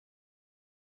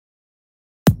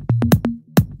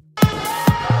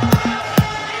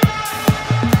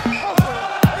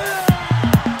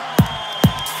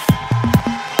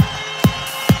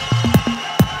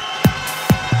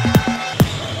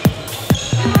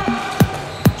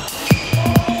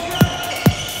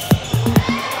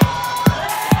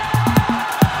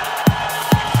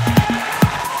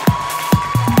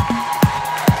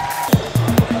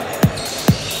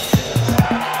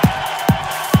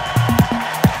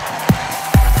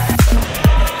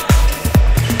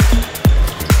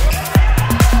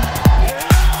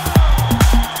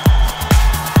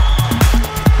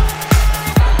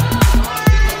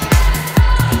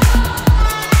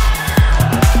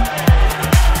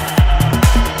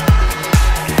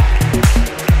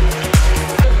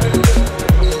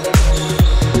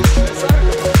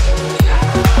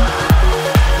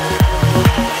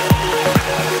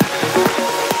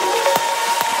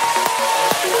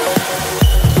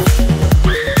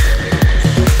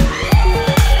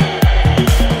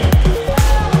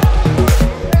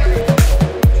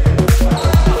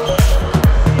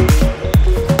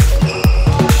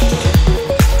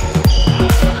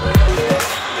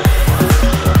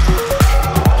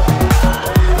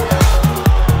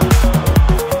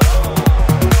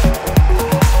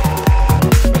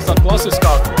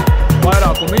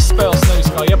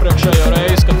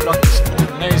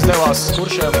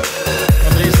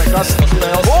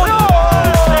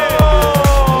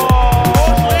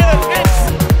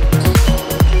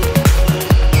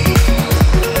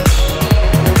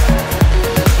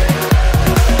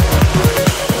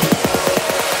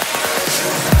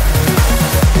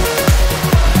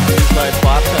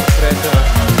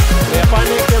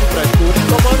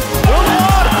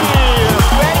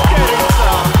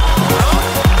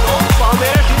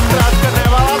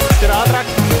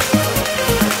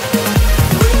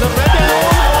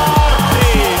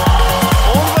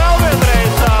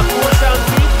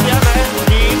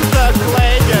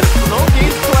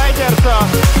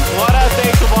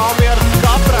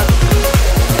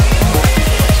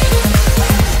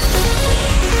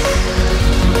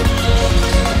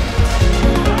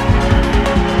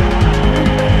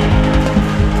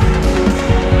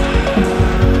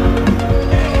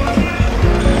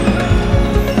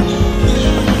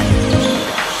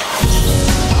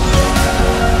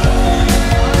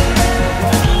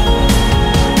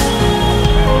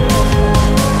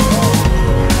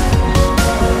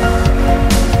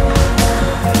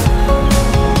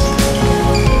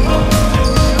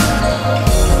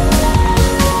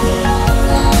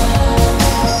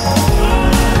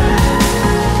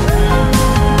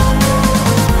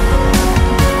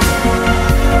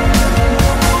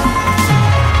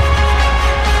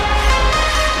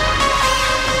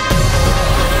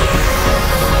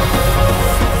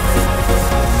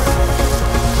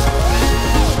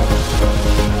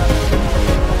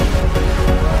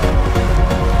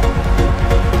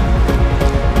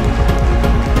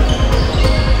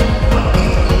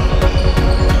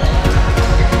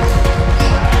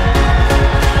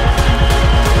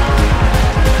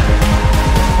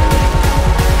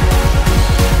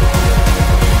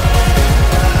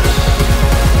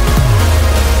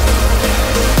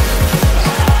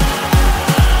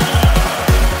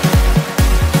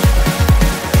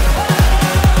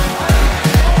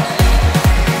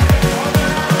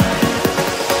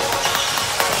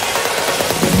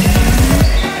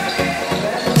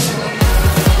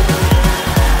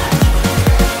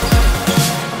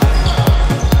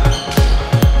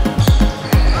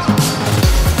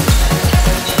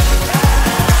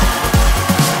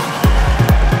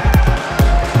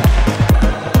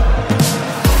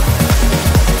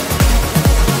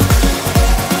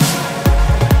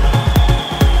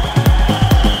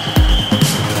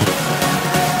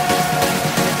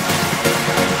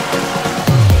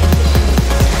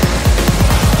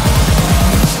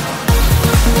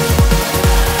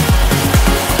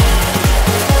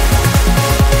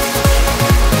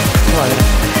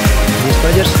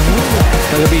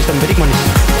Iebīstam Brigmanis.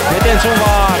 Metiens un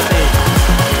vārti.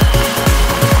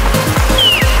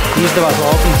 Izdevās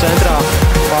laukuma centrā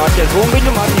pārķert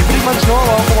bumbiņu. Mārtiņš Brigmanis no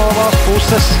laukuma labās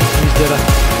puses izdara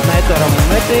netaramu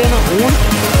metienu un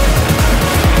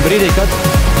brīdī, kad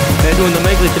Edmunda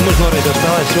Meglīte mums noreizo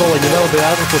spēlēt soliņu, vēl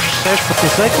bija atlikušas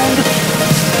 16 sekundes.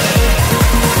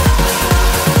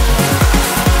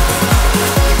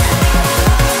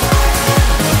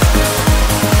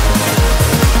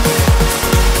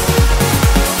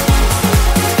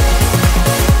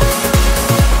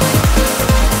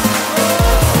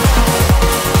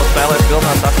 Spēlēs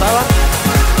pilnā sastāvā.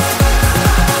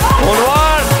 Un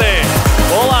vārti!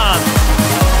 Ulāns!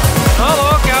 No,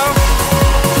 lūk jau!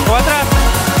 Otrā!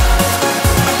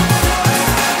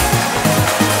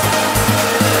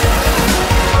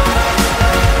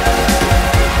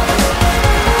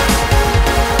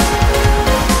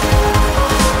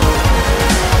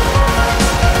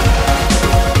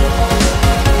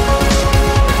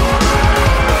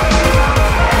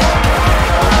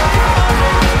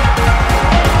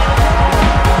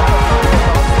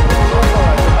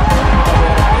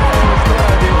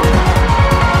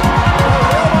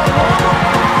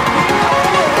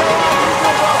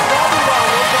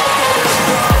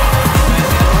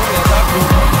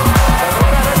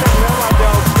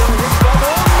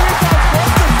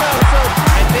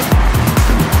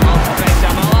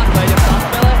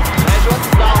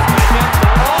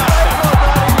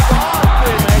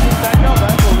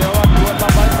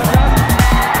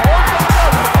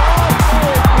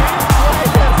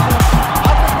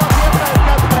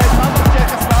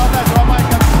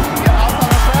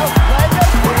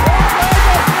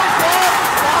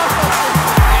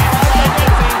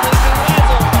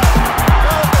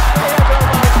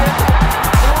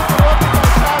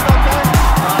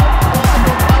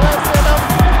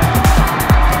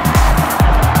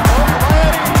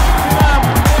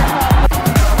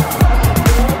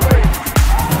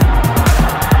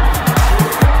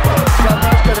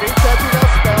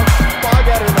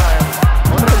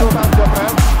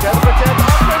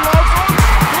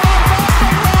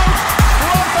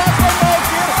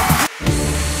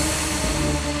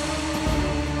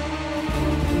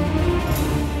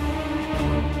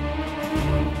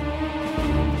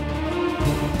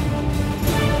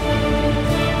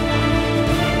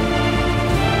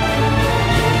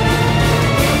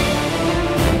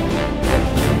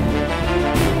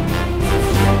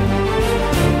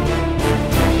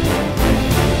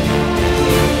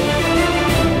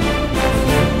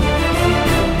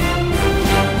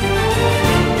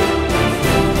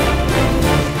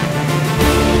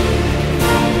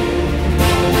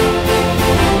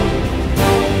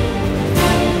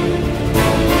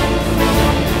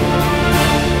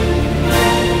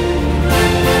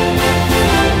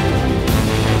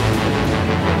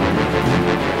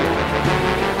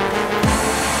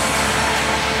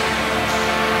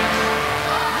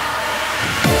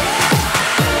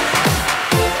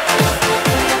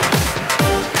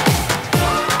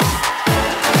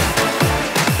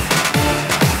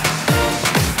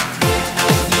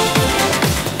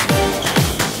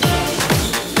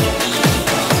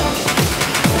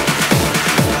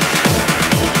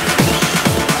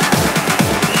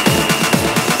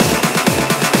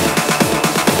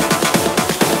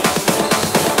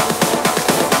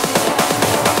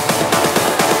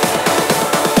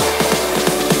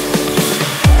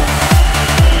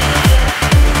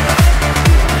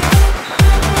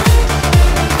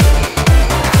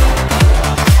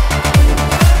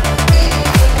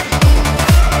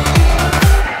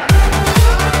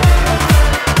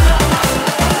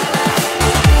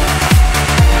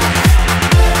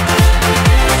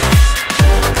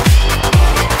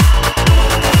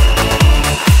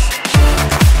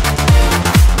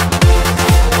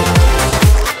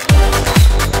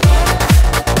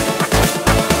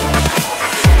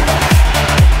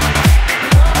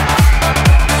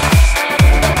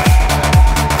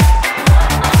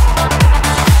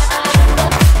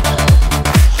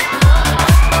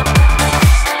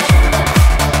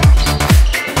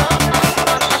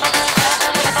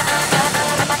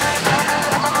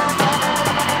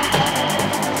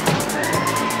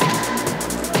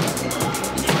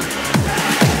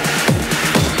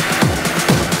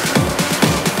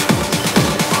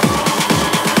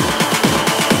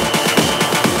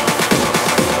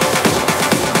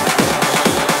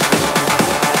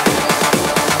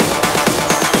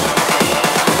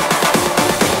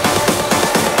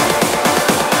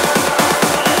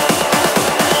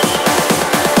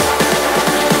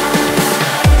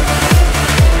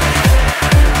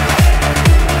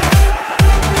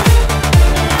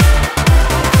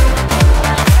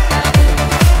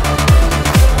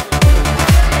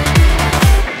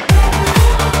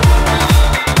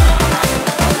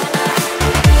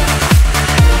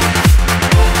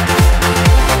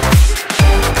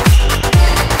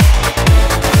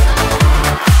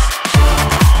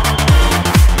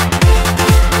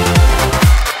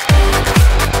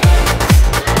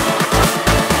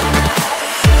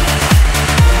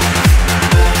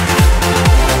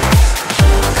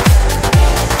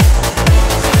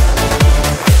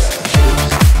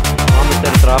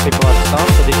 trāpīja pāris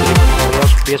stāvs, tad izdarīja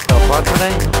liels piespēle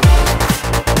partnerei.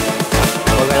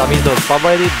 Pagaidām izdodas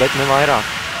pabaidīt, bet ne vairāk.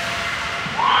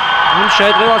 Un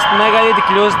šeit lielās negaidīti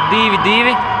kļūst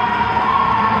 2-2.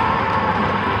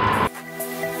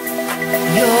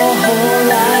 Your whole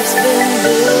life's been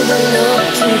building up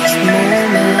to this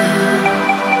moment.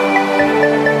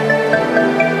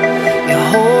 Your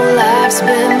whole life's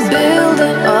been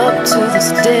building up to this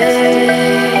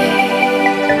day.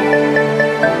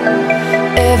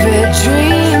 Every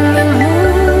dream that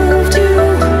moved you,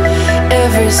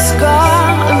 every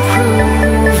scar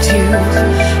improved you,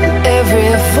 and every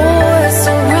voice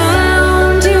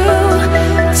around you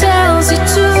tells you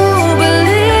to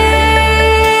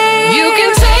believe you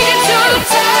can take it to the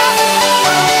top,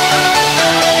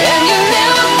 and you're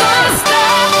never gonna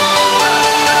stop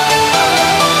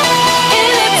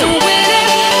in it to win it.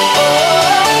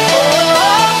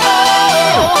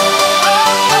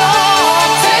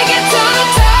 Take it to the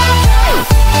top.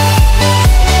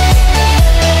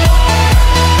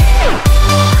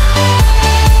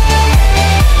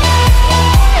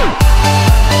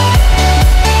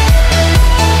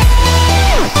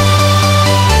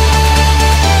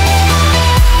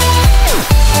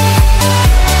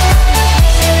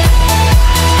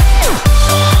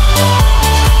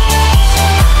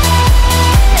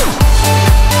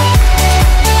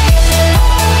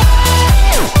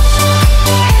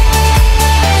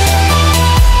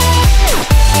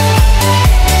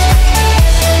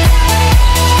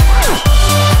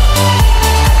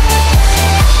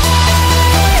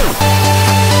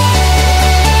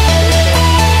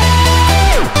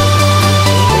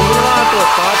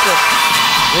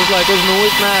 Uzlaik uz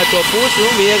nulles neēto pusi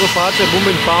un viegli pārcer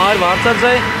bumbiņu pāri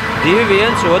vārtsardzei.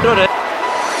 2-1, otro reizi.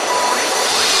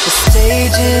 The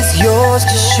stage is yours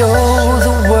to show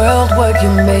the world what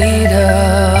you're made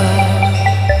of.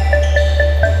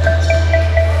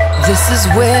 This is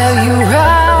where you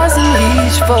rise and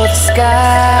reach for the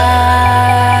sky.